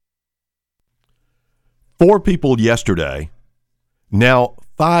4 people yesterday, now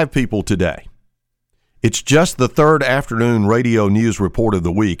 5 people today. It's just the third afternoon radio news report of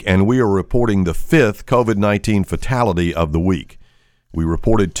the week, and we are reporting the 5th COVID-19 fatality of the week. We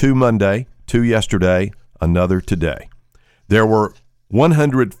reported 2 Monday, 2 yesterday, another today. There were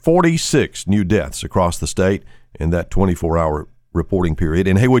 146 new deaths across the state in that 24-hour reporting period.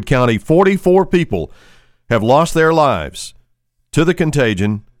 In Haywood County, 44 people have lost their lives to the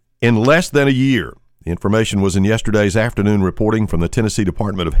contagion in less than a year. The information was in yesterday's afternoon reporting from the Tennessee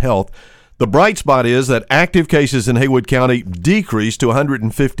Department of Health. The bright spot is that active cases in Haywood County decreased to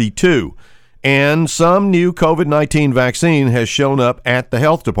 152, and some new COVID-19 vaccine has shown up at the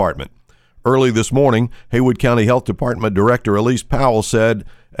health department. Early this morning, Haywood County Health Department Director Elise Powell said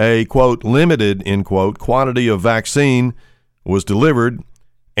a, quote, limited, end quote, quantity of vaccine was delivered,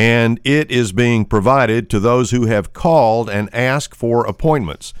 and it is being provided to those who have called and asked for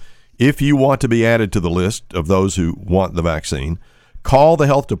appointments. If you want to be added to the list of those who want the vaccine, call the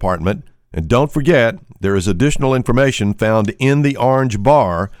health department. And don't forget, there is additional information found in the orange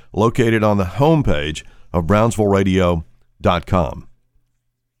bar located on the homepage of BrownsvilleRadio.com.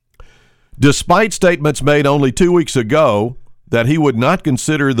 Despite statements made only 2 weeks ago that he would not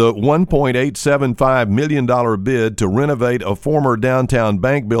consider the $1.875 million bid to renovate a former downtown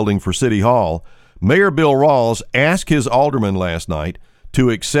bank building for City Hall, Mayor Bill Rawls asked his aldermen last night to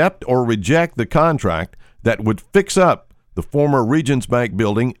accept or reject the contract that would fix up the former Regions Bank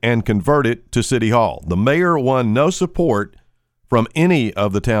building and convert it to City Hall. The mayor won no support from any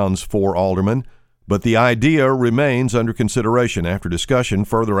of the town's 4 aldermen, but the idea remains under consideration. After discussion,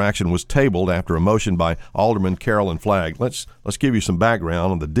 further action was tabled after a motion by Alderman Carolyn Flagg. Let's give you some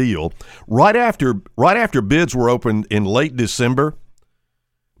background on the deal. Right after bids were opened in late December,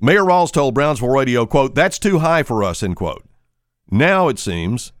 Mayor Rawls told Brownsville Radio, quote, "That's too high for us," end quote. Now it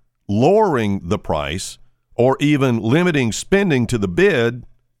seems lowering the price or even limiting spending to the bid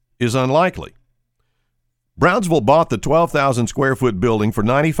is unlikely. Brownsville bought the 12,000 square foot building for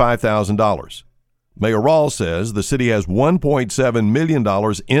 $95,000. Mayor Rawls says the city has $1.7 million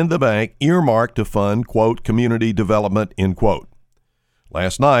in the bank earmarked to fund, quote, community development, end quote.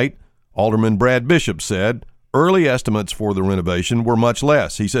 Last night, Alderman Brad Bishop said early estimates for the renovation were much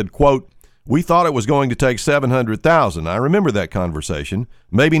less. He said, quote, "We thought it was going to take $700,000. I remember that conversation.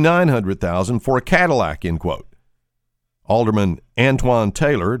 Maybe $900,000 for a Cadillac," end quote. Alderman Antoine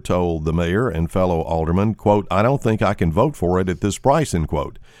Taylor told the mayor and fellow alderman, quote, "I don't think I can vote for it at this price," end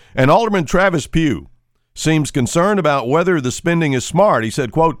quote. And Alderman Travis Pugh seems concerned about whether the spending is smart. He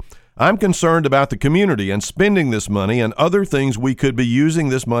said, quote, "I'm concerned about the community and spending this money and other things we could be using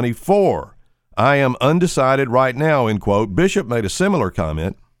this money for. I am undecided right now," end quote. Bishop made a similar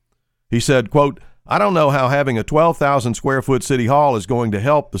comment. He said, quote, "I don't know how having a 12,000 square foot City Hall is going to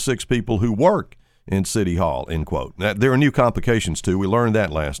help the 6 people who work in City Hall," end quote. Now, there are new complications, too. We learned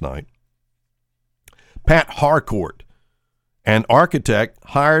that last night. Pat Harcourt, an architect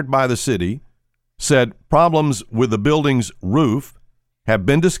hired by the city, said problems with the building's roof have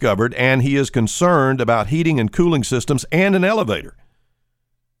been discovered, and he is concerned about heating and cooling systems and an elevator.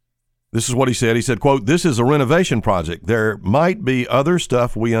 This is what he said. He said, quote, "This is a renovation project. There might be other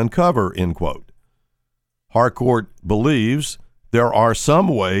stuff we uncover," end quote. Harcourt believes there are some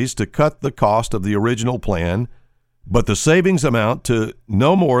ways to cut the cost of the original plan, but the savings amount to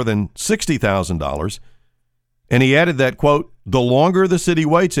no more than $60,000. And he added that, quote, "The longer the city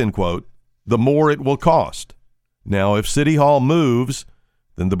waits," end quote, "the more it will cost." Now, if City Hall moves,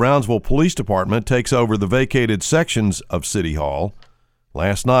 then the Brownsville Police Department takes over the vacated sections of City Hall.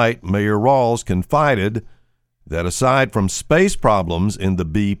 Last night, Mayor Rawls confided that aside from space problems in the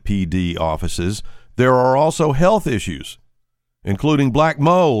BPD offices, there are also health issues, including black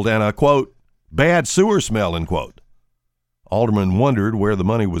mold and a, quote, "bad sewer smell," end quote. Alderman wondered where the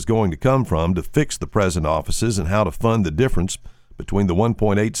money was going to come from to fix the present offices and how to fund the difference between the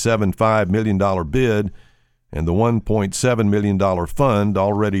 $1.875 million bid and the $1.7 million fund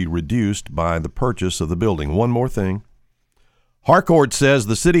already reduced by the purchase of the building. One more thing. Harcourt says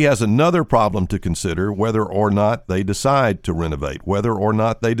the city has another problem to consider whether or not they decide to renovate.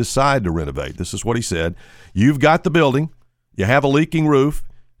 This is what he said. You've got the building. You have a leaking roof.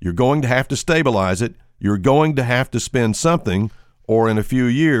 You're going to have to stabilize it. You're going to have to spend something, or in a few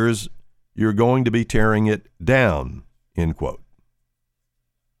years, you're going to be tearing it down, end quote.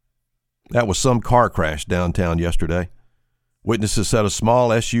 That was some car crash downtown yesterday. Witnesses said a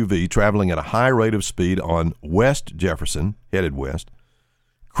small SUV traveling at a high rate of speed on West Jefferson, headed west,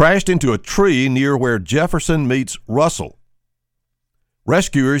 crashed into a tree near where Jefferson meets Russell.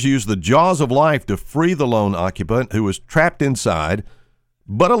 Rescuers used the jaws of life to free the lone occupant who was trapped inside,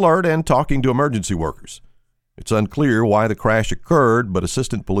 but alert and talking to emergency workers. It's unclear why the crash occurred, but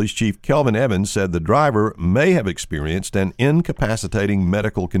Assistant Police Chief Kelvin Evans said the driver may have experienced an incapacitating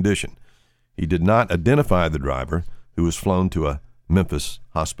medical condition. He did not identify the driver, who was flown to a Memphis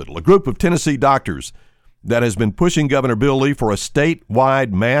hospital. A group of Tennessee doctors that has been pushing Governor Bill Lee for a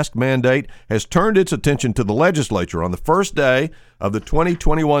statewide mask mandate has turned its attention to the legislature. On the first day of the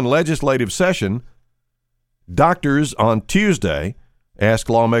 2021 legislative session, doctors on Tuesday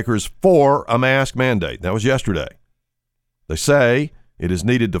asked lawmakers for a mask mandate. That was yesterday. They say it is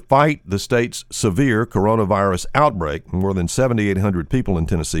needed to fight the state's severe coronavirus outbreak. More than 7,800 people in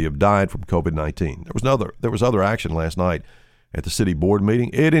Tennessee have died from COVID-19. There was other action last night at the city board meeting.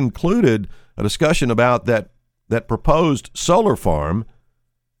 It included a discussion about that proposed solar farm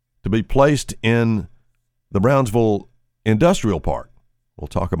to be placed in the Brownsville Industrial Park. We'll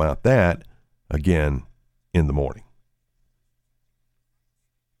talk about that again in the morning.